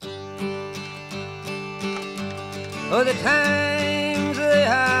Oh, the times they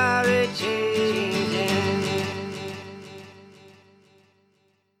are a-changing.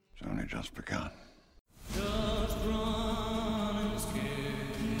 It's only just begun.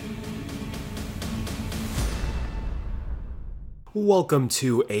 Welcome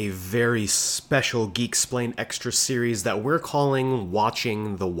to a very special Geeksplain Extra series that we're calling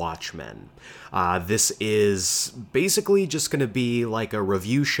Watching the Watchmen. This is basically just going to be like a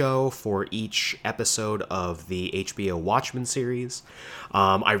review show for each episode of the HBO Watchmen series.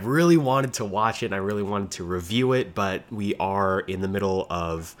 I really wanted to watch it and I really wanted to review it, but we are in the middle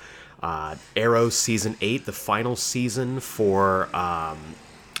of Arrow Season 8, the final season for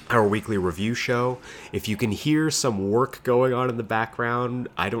our weekly review show. If you can hear some work going on in the background,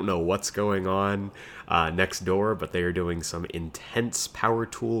 I don't know what's going on next door, but they are doing some intense power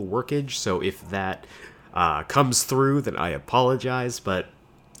tool workage. So if that comes through, then I apologize, but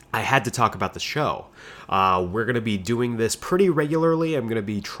I had to talk about the show. We're going to be doing this pretty regularly. I'm going to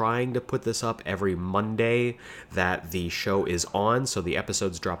be trying to put this up every Monday that the show is on. So the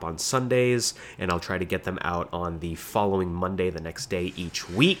episodes drop on Sundays, and I'll try to get them out on the following Monday, the next day each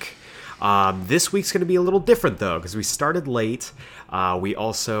week. This week's going to be a little different, though, because we started late. We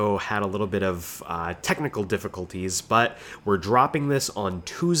also had a little bit of technical difficulties, but we're dropping this on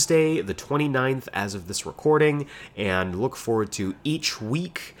Tuesday, the 29th, as of this recording, and look forward to each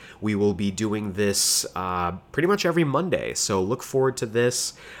week. We will be doing this pretty much every Monday, so look forward to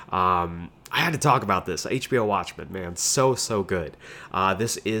this. I had to talk about this. HBO Watchmen, man, so good.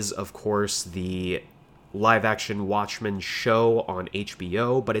 This is, of course, the live-action Watchmen show on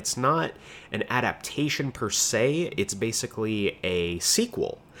HBO, but it's not an adaptation per se. It's basically a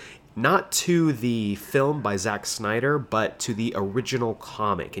sequel. Not to the film by Zack Snyder, but to the original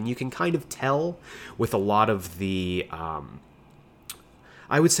comic. And you can kind of tell with a lot of the, I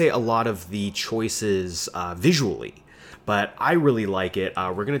would say a lot of the choices visually. But I really like it.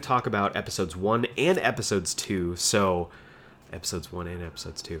 We're going to talk about episodes 1 and episodes 2, so episodes 1 and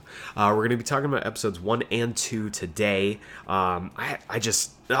episodes 2. We're going to be talking about episodes 1 and 2 today.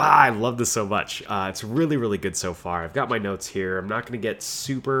 I love this so much. It's really good so far. I've got my notes here. I'm not going to get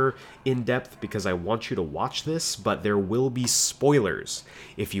super in-depth because I want you to watch this, but there will be spoilers.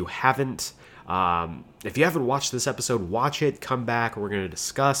 If you haven't watched this episode, watch it, come back, we're going to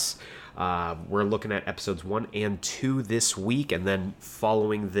discuss. We're looking at episodes 1 and 2 this week, and then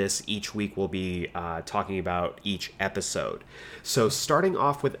following this, each week we'll be talking about each episode. So starting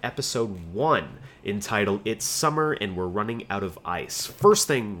off with episode 1, entitled It's Summer and We're Running Out of Ice. First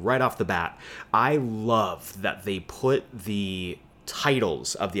thing, right off the bat, I love that they put the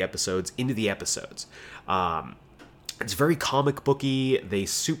titles of the episodes into the episodes. It's very comic booky. They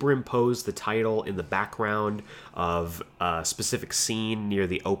superimpose the title in the background of a specific scene near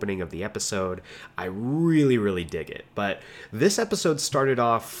the opening of the episode. I really dig it. But this episode started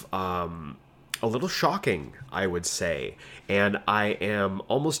off a little shocking, I would say. And I am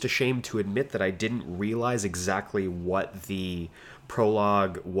almost ashamed to admit that I didn't realize exactly what the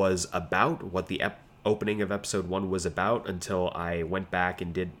prologue was about, what the opening of episode 1 was about, until I went back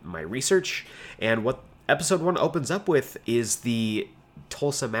and did my research. And what Episode 1 opens up with is the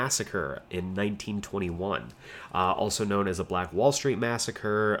Tulsa Massacre in 1921, also known as the Black Wall Street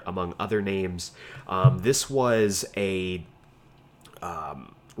Massacre, among other names. This was a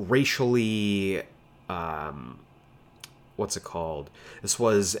racially... what's it called? This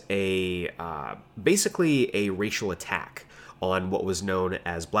was basically a racial attack on what was known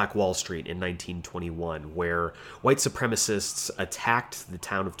as Black Wall Street in 1921, where white supremacists attacked the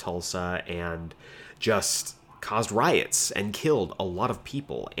town of Tulsa and just caused riots and killed a lot of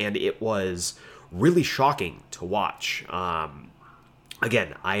people, and it was really shocking to watch.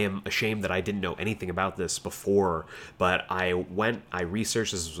 Again, I am ashamed that I didn't know anything about this before, but I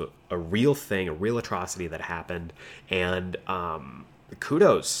researched. This was a real thing, a real atrocity that happened, and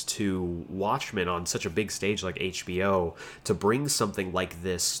kudos to Watchmen on such a big stage like HBO to bring something like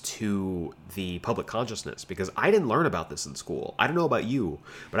this to the public consciousness, because I didn't learn about this in school. I don't know about you,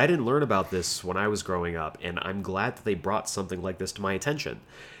 but I didn't learn about this when I was growing up, and I'm glad that they brought something like this to my attention.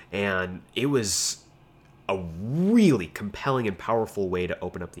 And it was a really compelling and powerful way to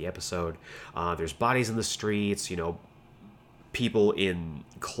open up the episode. There's bodies in the streets, people in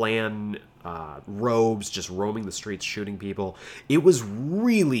Klan robes just roaming the streets, shooting people. It was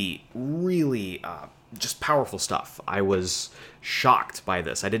really just powerful stuff. I was shocked by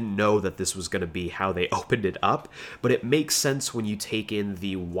this. I didn't know that this was going to be how they opened it up, but it makes sense when you take in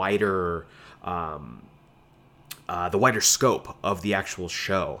the wider the wider scope of the actual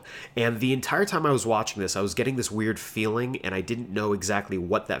show. And the entire time I was watching this, I was getting this weird feeling, and I didn't know exactly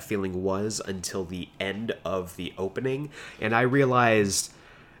what that feeling was until the end of the opening. And I realized,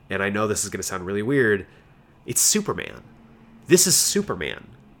 and I know this is going to sound really weird, it's Superman. This is Superman.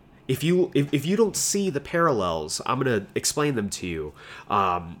 If you don't see the parallels, I'm going to explain them to you.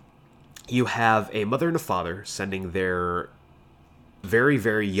 You have a mother and a father sending their very,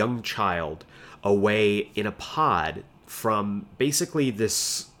 very young child away in a pod from basically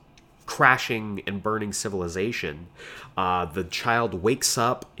this crashing and burning civilization. The child wakes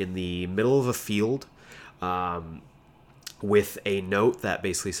up in the middle of a field with a note that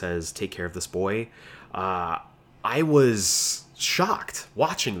basically says, "Take care of this boy." I was shocked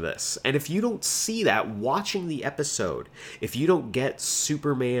watching this. And if you don't see that watching the episode, if you don't get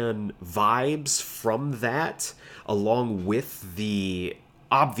Superman vibes from that, along with the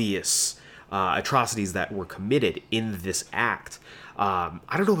obvious atrocities that were committed in this act, I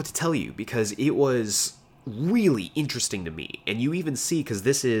don't know what to tell you, because it was really interesting to me. And you even see, because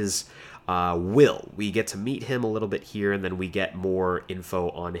this is Will. We get to meet him a little bit here, and then we get more info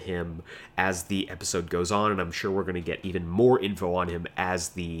on him as the episode goes on, and I'm sure we're going to get even more info on him as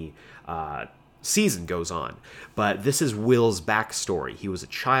the season goes on. But this is Will's backstory. He was a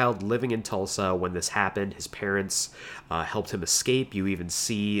child living in Tulsa when this happened. His parents helped him escape. You even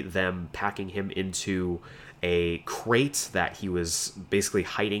see them packing him into a crate that he was basically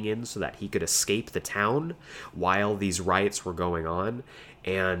hiding in so that he could escape the town while these riots were going on.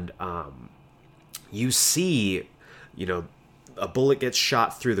 And you see, a bullet gets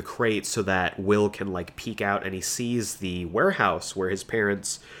shot through the crate so that Will can peek out, and he sees the warehouse where his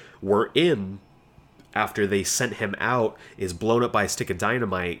parents were in after they sent him out is blown up by a stick of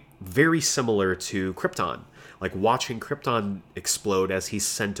dynamite, very similar to Krypton. Watching Krypton explode as he's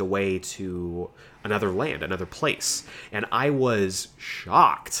sent away to another land, another place. And I was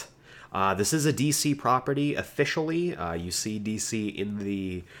shocked. This is a DC property officially. You see DC in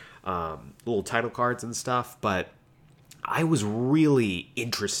the little title cards and stuff, but I was really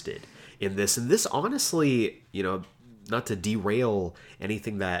interested in this. And this honestly, not to derail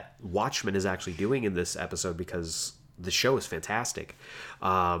anything that Watchmen is actually doing in this episode, because the show is fantastic.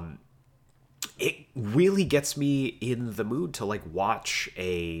 It really gets me in the mood to watch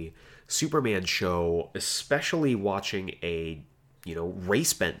a Superman show, especially watching a,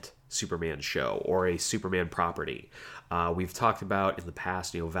 race-bent Superman show or a Superman property. We've talked about in the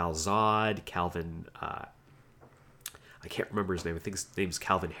past, Val Zod, Calvin, I can't remember his name. I think his name's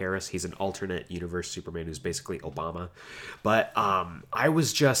Calvin Harris. He's an alternate universe Superman who's basically Obama. But I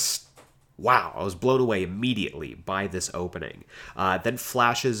was just, wow, I was blown away immediately by this opening. Then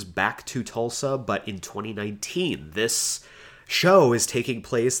flashes back to Tulsa, but in 2019. This show is taking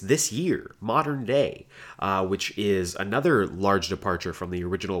place this year, modern day, which is another large departure from the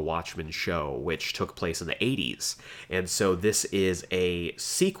original Watchmen show, which took place in the 80s. And so this is a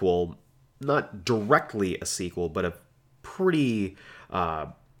sequel, not directly a sequel, but a pretty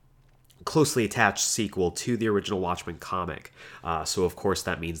closely attached sequel to the original Watchmen comic. So of course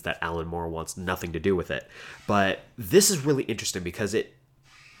that means that Alan Moore wants nothing to do with it. But this is really interesting because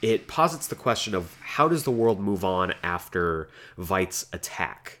it posits the question of how does the world move on after Veidt's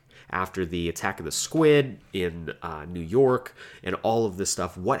attack? After the attack of the squid in New York and all of this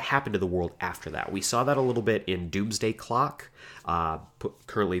stuff, what happened to the world after that? We saw that a little bit in Doomsday Clock,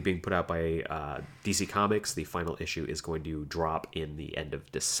 currently being put out by DC Comics. The final issue is going to drop in the end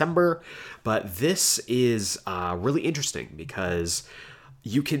of December. But this is really interesting because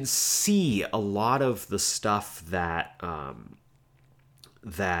you can see a lot of the stuff that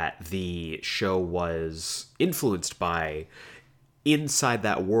that the show was influenced by inside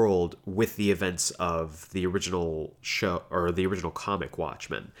that world with the events of the original show or the original comic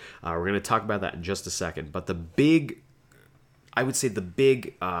Watchmen. We're going to talk about that in just a second. But I would say the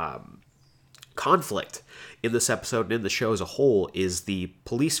big conflict in this episode and in the show as a whole is the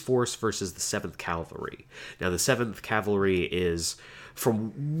police force versus the 7th Cavalry. Now, the 7th Cavalry is,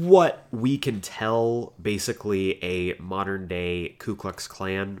 from what we can tell, basically a modern-day Ku Klux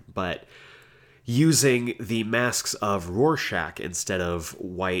Klan, but using the masks of Rorschach instead of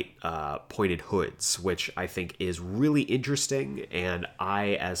white pointed hoods, which I think is really interesting. And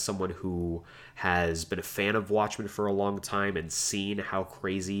I, as someone who has been a fan of Watchmen for a long time and seen how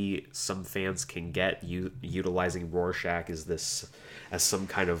crazy some fans can get utilizing Rorschach as some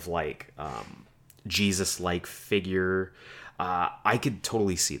kind of Jesus-like figure, I could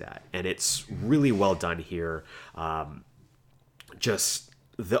totally see that. And it's really well done here. Just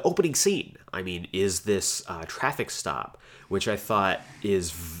the opening scene, I mean, is this traffic stop, which I thought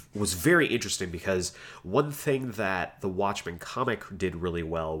was very interesting because one thing that the Watchmen comic did really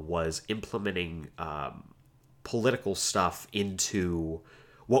well was implementing political stuff into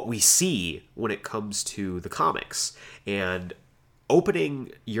what we see when it comes to the comics. And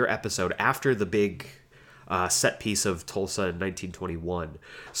opening your episode after the big set piece of Tulsa in 1921,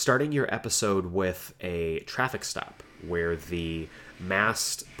 starting your episode with a traffic stop where the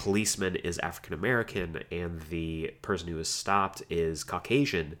masked policeman is African American and the person who is stopped is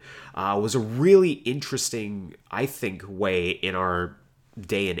Caucasian, was a really interesting, I think, way in our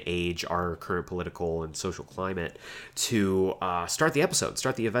day and age, our current political and social climate, to start the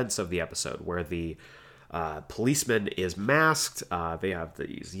events of the episode, where the policeman is masked. They have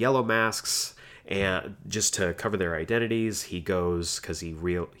these yellow masks, and just to cover their identities, he goes, because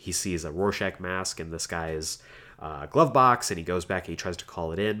he sees a Rorschach mask in this guy's glove box, and he goes back and he tries to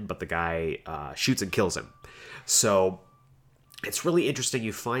call it in, but the guy shoots and kills him. So it's really interesting.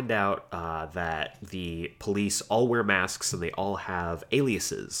 You find out that the police all wear masks and they all have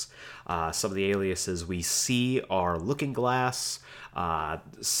aliases. Some of the aliases we see are Looking Glass,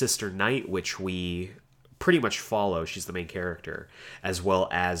 Sister Night, which we pretty much follow. She's the main character, as well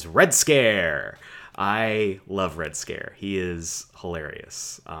as Red Scare. I love Red Scare. He is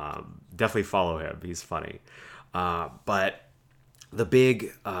hilarious. Definitely follow him. He's funny. But the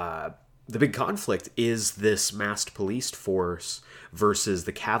big conflict is this masked police force versus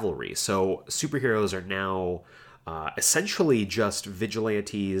the cavalry. So superheroes are now essentially just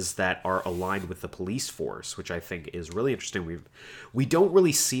vigilantes that are aligned with the police force, which I think is really interesting. We don't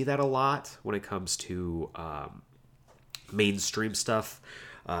really see that a lot when it comes to mainstream stuff.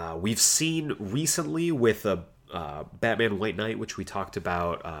 We've seen recently with Batman White Knight, which we talked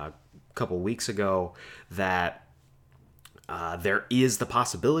about a couple weeks ago, that there is the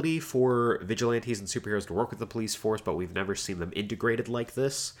possibility for vigilantes and superheroes to work with the police force, but we've never seen them integrated like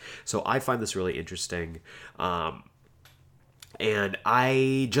this. So I find this really interesting. And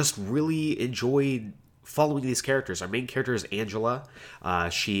I just really enjoyed following these characters. Our main character is Angela.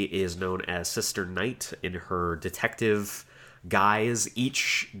 She is known as Sister Night in her detective guise.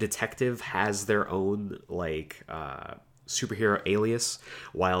 Each detective has their own, superhero alias,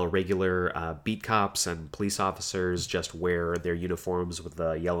 while regular beat cops and police officers just wear their uniforms with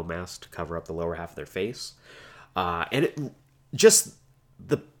the yellow mask to cover up the lower half of their face. And it just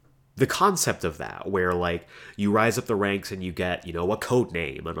the concept of that, where you rise up the ranks and you get, a code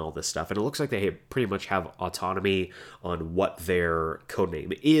name and all this stuff. And it looks like they pretty much have autonomy on what their code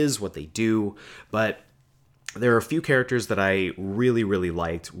name is, what they do. But there are a few characters that I really, really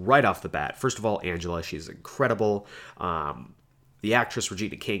liked right off the bat. First of all, Angela. She's incredible. The actress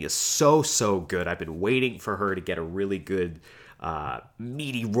Regina King is so good. I've been waiting for her to get a really good,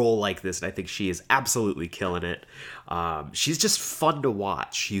 meaty role like this, and I think she is absolutely killing it. She's just fun to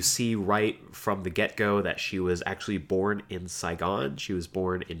watch. You see right from the get-go that she was actually born in Saigon. She was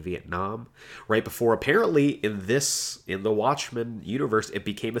born in Vietnam. Right before, apparently, in the Watchmen universe, it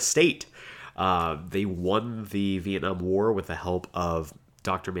became a state. They won the Vietnam War with the help of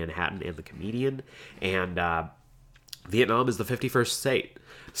Dr. Manhattan and the Comedian, and Vietnam is the 51st state.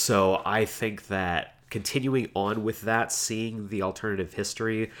 So I think that continuing on with that, seeing the alternative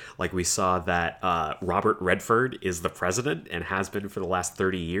history, like we saw that Robert Redford is the president and has been for the last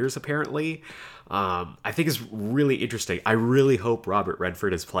 30 years, apparently, I think is really interesting. I really hope Robert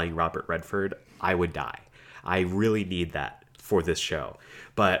Redford is playing Robert Redford. I would die. I really need that for this show.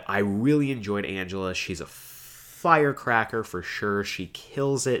 But I really enjoyed Angela. She's a firecracker for sure. She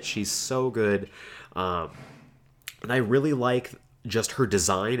kills it. She's so good. And I really like just her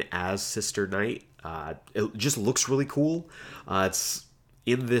design as Sister Night. It just looks really cool. It's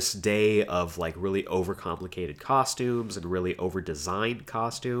in this day of really overcomplicated costumes and really over-designed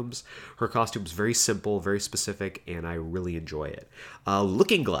costumes. Her costume's very simple, very specific, and I really enjoy it.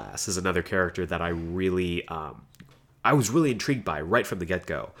 Looking Glass is another character that I was really intrigued by right from the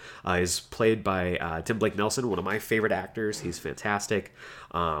get-go. He's played by Tim Blake Nelson, one of my favorite actors. He's fantastic.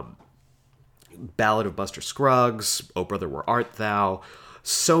 Ballad of Buster Scruggs, Oh Brother, Where Art Thou?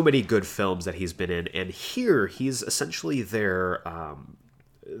 So many good films that he's been in. And here, he's essentially their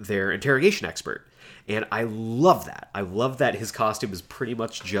interrogation expert. And I love that. I love that his costume is pretty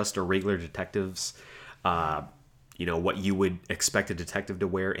much just a regular detective's what you would expect a detective to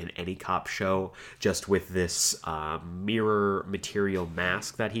wear in any cop show, just with this mirror material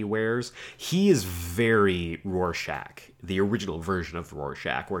mask that he wears. He is very Rorschach, the original version of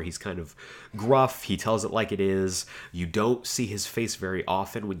Rorschach, where he's kind of gruff. He tells it like it is. You don't see his face very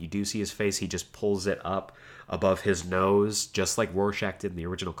often. When you do see his face, he just pulls it up above his nose, just like Rorschach did in the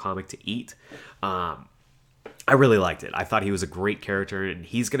original comic, to eat. I really liked it. I thought he was a great character, and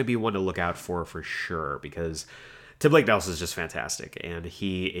he's going to be one to look out for sure, because Tim Blake Nelson is just fantastic, and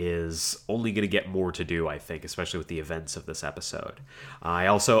he is only going to get more to do, I think, especially with the events of this episode. I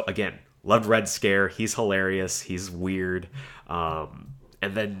also, again, loved Red Scare. He's hilarious. He's weird. And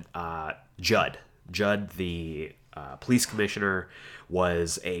then Judd, the police commissioner,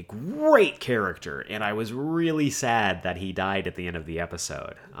 was a great character, and I was really sad that he died at the end of the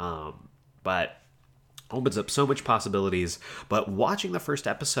episode. But opens up so much possibilities. But watching the first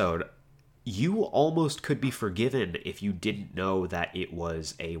episode, you almost could be forgiven if you didn't know that it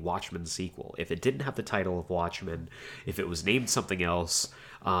was a Watchmen sequel. If it didn't have the title of Watchmen, if it was named something else,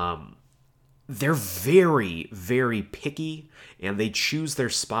 they're very, very picky, and they choose their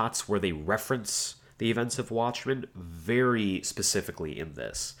spots where they reference the events of Watchmen very specifically in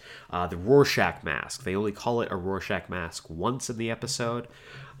this. The Rorschach mask, they only call it a Rorschach mask once in the episode.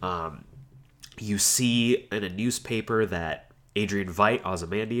 You see in a newspaper that Adrian Veidt,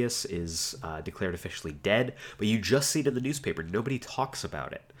 Ozymandias, is declared officially dead, but you just see it in the newspaper. Nobody talks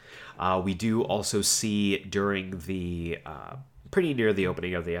about it. We do also see during the pretty near the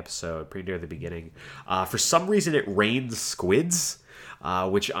opening of the episode, pretty near the beginning, for some reason it rains squids,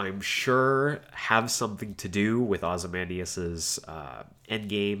 which I'm sure have something to do with Ozymandias'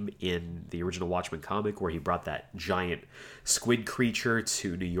 endgame in the original Watchmen comic, where he brought that giant squid creature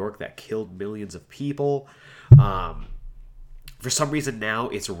to New York that killed millions of people. For some reason now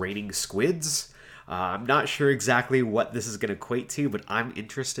it's raining squids. I'm not sure exactly what this is going to equate to, but I'm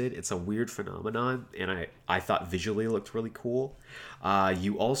interested. It's a weird phenomenon, and I thought visually it looked really cool.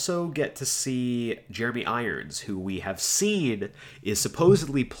 You also get to see Jeremy Irons, who we have seen is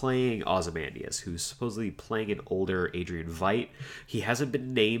supposedly playing Ozymandias, who's supposedly playing an older Adrian Veidt. He hasn't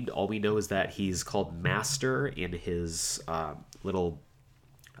been named. All we know is that he's called Master in his little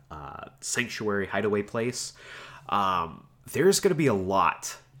sanctuary hideaway place. There's going to be a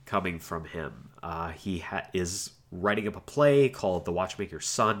lot coming from him. He is writing up a play called The Watchmaker's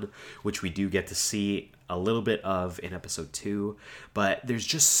Son, which we do get to see a little bit of in episode 2. But there's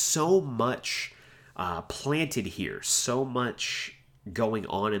just so much planted here, so much going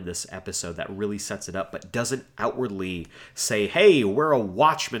on in this episode that really sets it up, but doesn't outwardly say, hey, we're a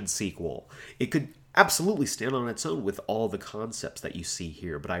Watchmen sequel. It could absolutely stand on its own with all the concepts that you see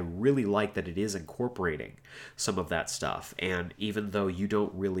here, but I really like that it is incorporating some of that stuff. And even though you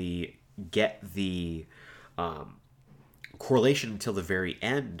don't really get the correlation until the very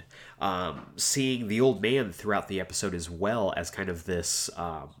end, seeing the old man throughout the episode as well as kind of this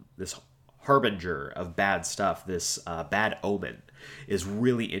this harbinger of bad stuff, this bad omen, is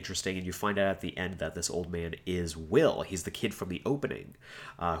really interesting. And you find out at the end that this old man is Will. He's the kid from the opening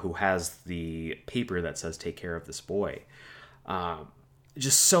who has the paper that says take care of this boy.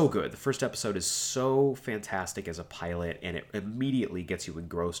 Just so good. The first episode is so fantastic as a pilot, and it immediately gets you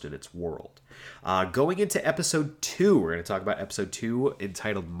engrossed in its world. Going into episode 2, we're going to talk about episode 2,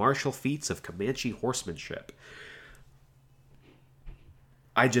 entitled Martial Feats of Comanche Horsemanship.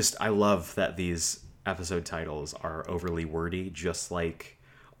 I love that these episode titles are overly wordy, just like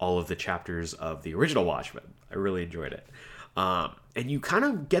all of the chapters of the original Watchmen. I really enjoyed it. And you kind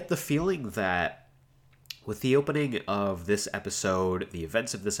of get the feeling that with the opening of this episode, the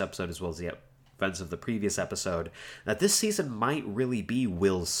events of this episode, as well as the events of the previous episode, that this season might really be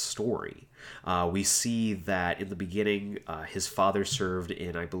Will's story. We see that in the beginning, his father served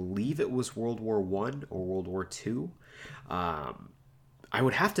in, I believe it was World War I or World War II. I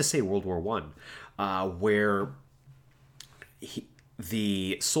would have to say World War I, where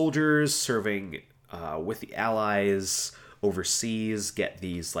the soldiers serving with the Allies overseas get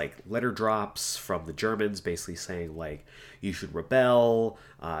these like letter drops from the Germans basically saying like, you should rebel,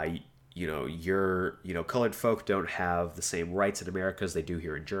 colored folk don't have the same rights in America as they do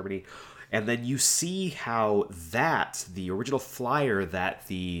here in Germany. And then you see how the original flyer that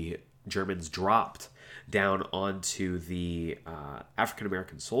the Germans dropped down onto the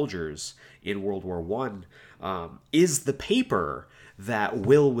African-American soldiers in World War I is the paper that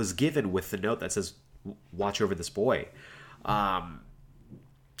Will was given with the note that says, watch over this boy.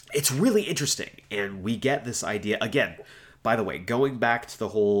 It's really interesting, and we get this idea again. By the way, going back to the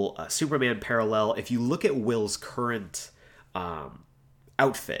whole Superman parallel, if you look at Will's current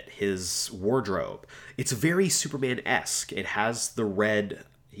outfit, his wardrobe, it's very Superman-esque. It has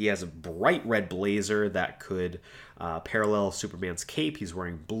he has a bright red blazer that could parallel Superman's cape. He's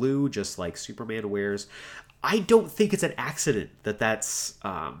wearing blue, just like Superman wears. I don't think it's an accident that's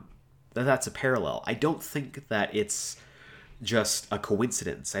a parallel. I don't think that it's just a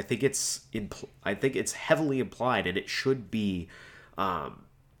coincidence. I think it's heavily implied, and it should be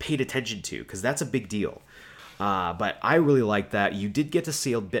paid attention to, because that's a big deal. But I really like that. You did get to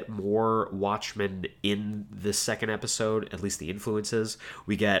see a bit more Watchmen in this second episode, at least the influences.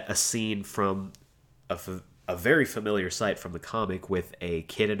 We get a scene from a very familiar sight from the comic with a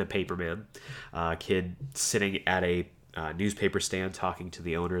kid and a paperman. Kid sitting at a newspaper stand talking to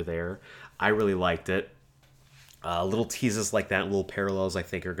the owner there. I really liked it. Little teases like that, little parallels, I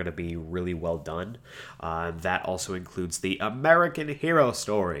think are going to be really well done. That also includes the American Hero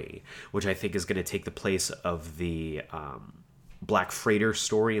story, which I think is going to take the place of the Black Freighter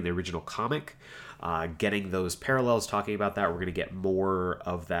story in the original comic. Getting those parallels, talking about that. We're going to get more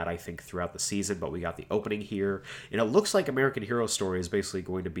of that, I think, throughout the season, but we got the opening here. And it looks like American Hero story is basically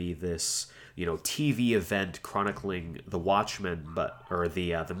going to be this, TV event chronicling the Watchmen, or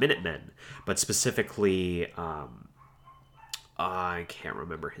the Minutemen, but specifically, I can't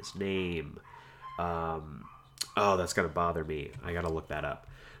remember his name. That's gonna bother me. I gotta look that up.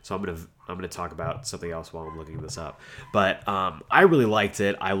 So I'm gonna talk about something else while I'm looking this up. But I really liked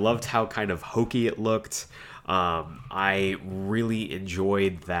it. I loved how kind of hokey it looked. I really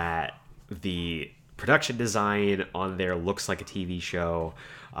enjoyed that the production design on there looks like a TV show.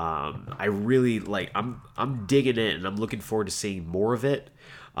 I really I'm digging it, and I'm looking forward to seeing more of it.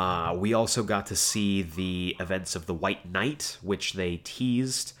 We also got to see the events of the White Knight, which they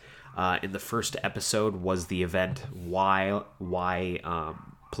teased in the first episode. Was the event why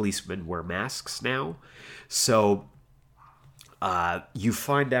policemen wear masks now? So you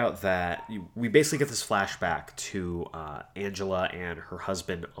find out that we basically get this flashback to Angela and her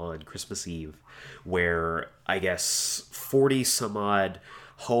husband on Christmas Eve, where I guess 40 some odd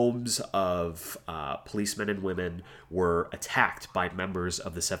homes of policemen and women were attacked by members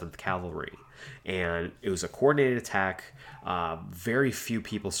of the 7th Cavalry. And it was a coordinated attack. Very few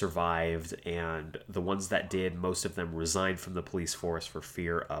people survived, and the ones that did, most of them resigned from the police force for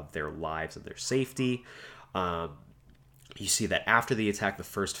fear of their lives and their safety. You see that after the attack, the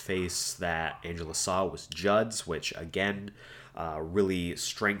first face that Angela saw was Judd's, which again really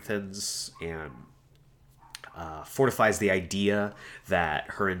strengthens and fortifies the idea that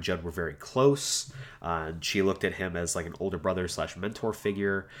her and Judd were very close. She looked at him as like an older brother / mentor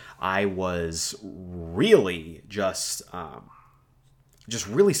figure. I was really just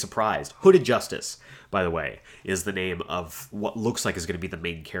really surprised. Hooded Justice, by the way, is the name of what looks like is going to be the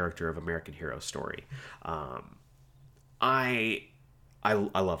main character of American Hero story. I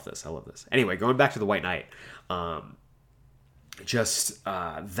love this. I love this. Anyway, going back to the White Knight.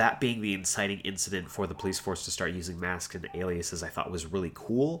 That being the inciting incident for the police force to start using masks and aliases, I thought was really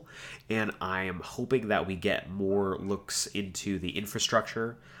cool. And I am hoping that we get more looks into the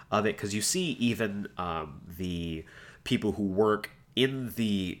infrastructure of it, because you see even the people who work in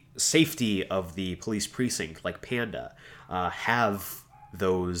the safety of the police precinct, like Panda, have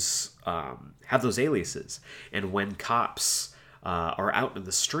those aliases. And when cops are out in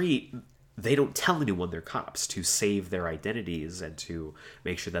the street, they don't tell anyone they're cops, to save their identities and to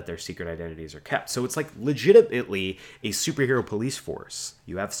make sure that their secret identities are kept. So it's like legitimately a superhero police force.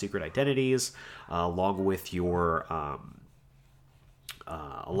 You have secret identities along with your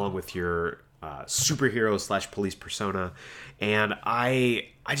superhero / police persona, and I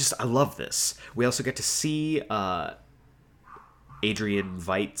love this. We also get to see Adrian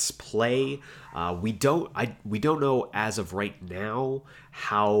Veidt's play. We don't know as of right now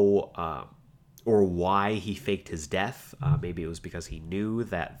how or why he faked his death. Maybe it was because he knew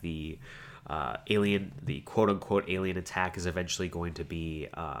that the quote unquote alien attack is eventually going to be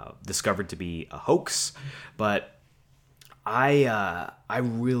discovered to be a hoax. But I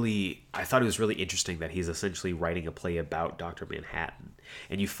thought it was really interesting that he's essentially writing a play about Dr. Manhattan,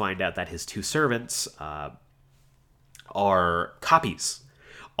 and you find out that his two servants are copies.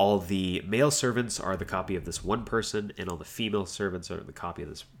 All the male servants are the copy of this one person, and all the female servants are the copy of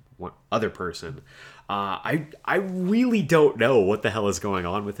this one other person. I really don't know what the hell is going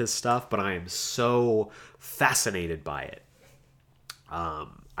on with this stuff, but I am so fascinated by it.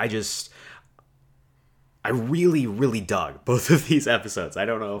 I really, really dug both of these episodes. I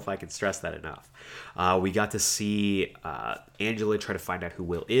don't know if I can stress that enough. We got to see Angela try to find out who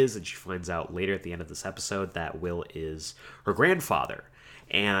Will is, and she finds out later at the end of this episode that Will is her grandfather.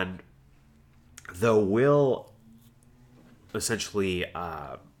 And though Will essentially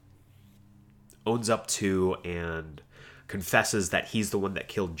owns up to and confesses that he's the one that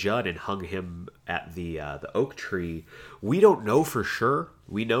killed Judd and hung him at the oak tree, we don't know for sure.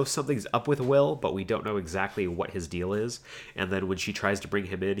 We know something's up with Will, but we don't know exactly what his deal is. And then when she tries to bring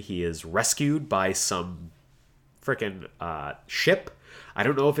him in, he is rescued by some freaking ship. I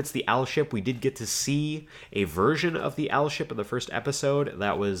don't know if it's the owl ship. We did get to see a version of the owl ship in the first episode.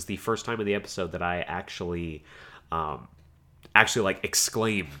 That was the first time in the episode that I actually like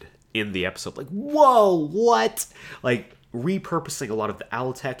exclaimed in the episode, like, whoa, what? Like, repurposing a lot of the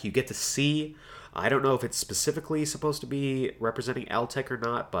owl tech you get to see. I don't know if it's specifically supposed to be representing owl tech or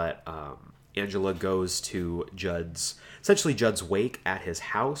not, but Angela goes to Judd's wake at his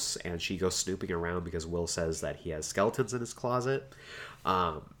house, and she goes snooping around because Will says that he has skeletons in his closet.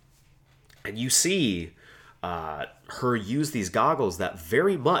 And you see her use these goggles that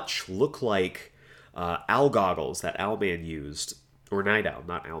very much look like owl goggles that Owlman used, or Night Owl,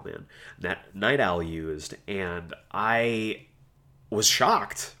 not Owlman, that Night Owl used, and I was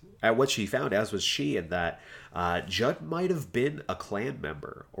shocked at what she found, as was she, and that Judd might have been a clan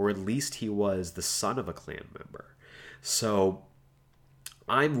member, or at least he was the son of a clan member. So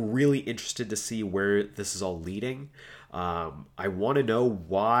I'm really interested to see where this is all leading. I want to know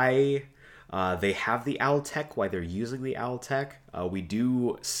why they have the owl tech, why they're using the owl tech. We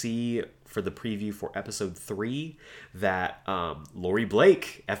do see for the preview for episode 3 that Laurie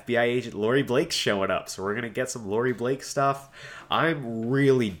Blake, FBI agent Laurie Blake's showing up. So we're going to get some Laurie Blake stuff. I'm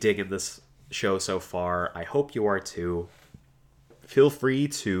really digging this show so far. I hope you are too. Feel free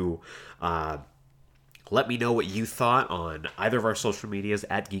to let me know what you thought on either of our social medias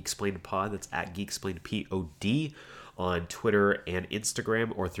at GeekSplainedPod. That's at GeekSplainedPod on Twitter and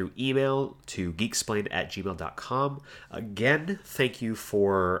Instagram, or through email to geeksplained@gmail.com. Again, thank you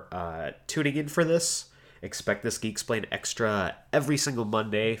for tuning in for this. Expect this Geeksplained Extra every single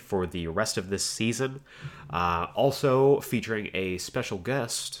Monday for the rest of this season. Also featuring a special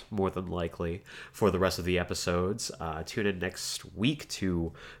guest, more than likely, for the rest of the episodes. Tune in next week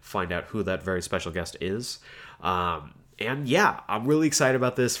to find out who that very special guest is. And yeah, I'm really excited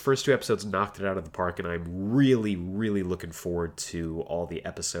about this. First 2 episodes knocked it out of the park, and I'm really, really looking forward to all the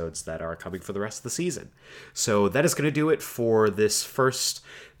episodes that are coming for the rest of the season. So that is going to do it for this first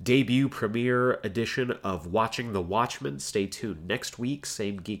debut premiere edition of Watching the Watchmen. Stay tuned next week,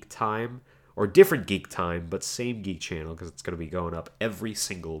 same geek time, or different geek time, but same geek channel, because it's going to be going up every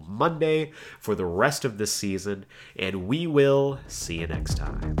single Monday for the rest of this season. And we will see you next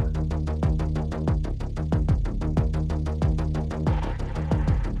time.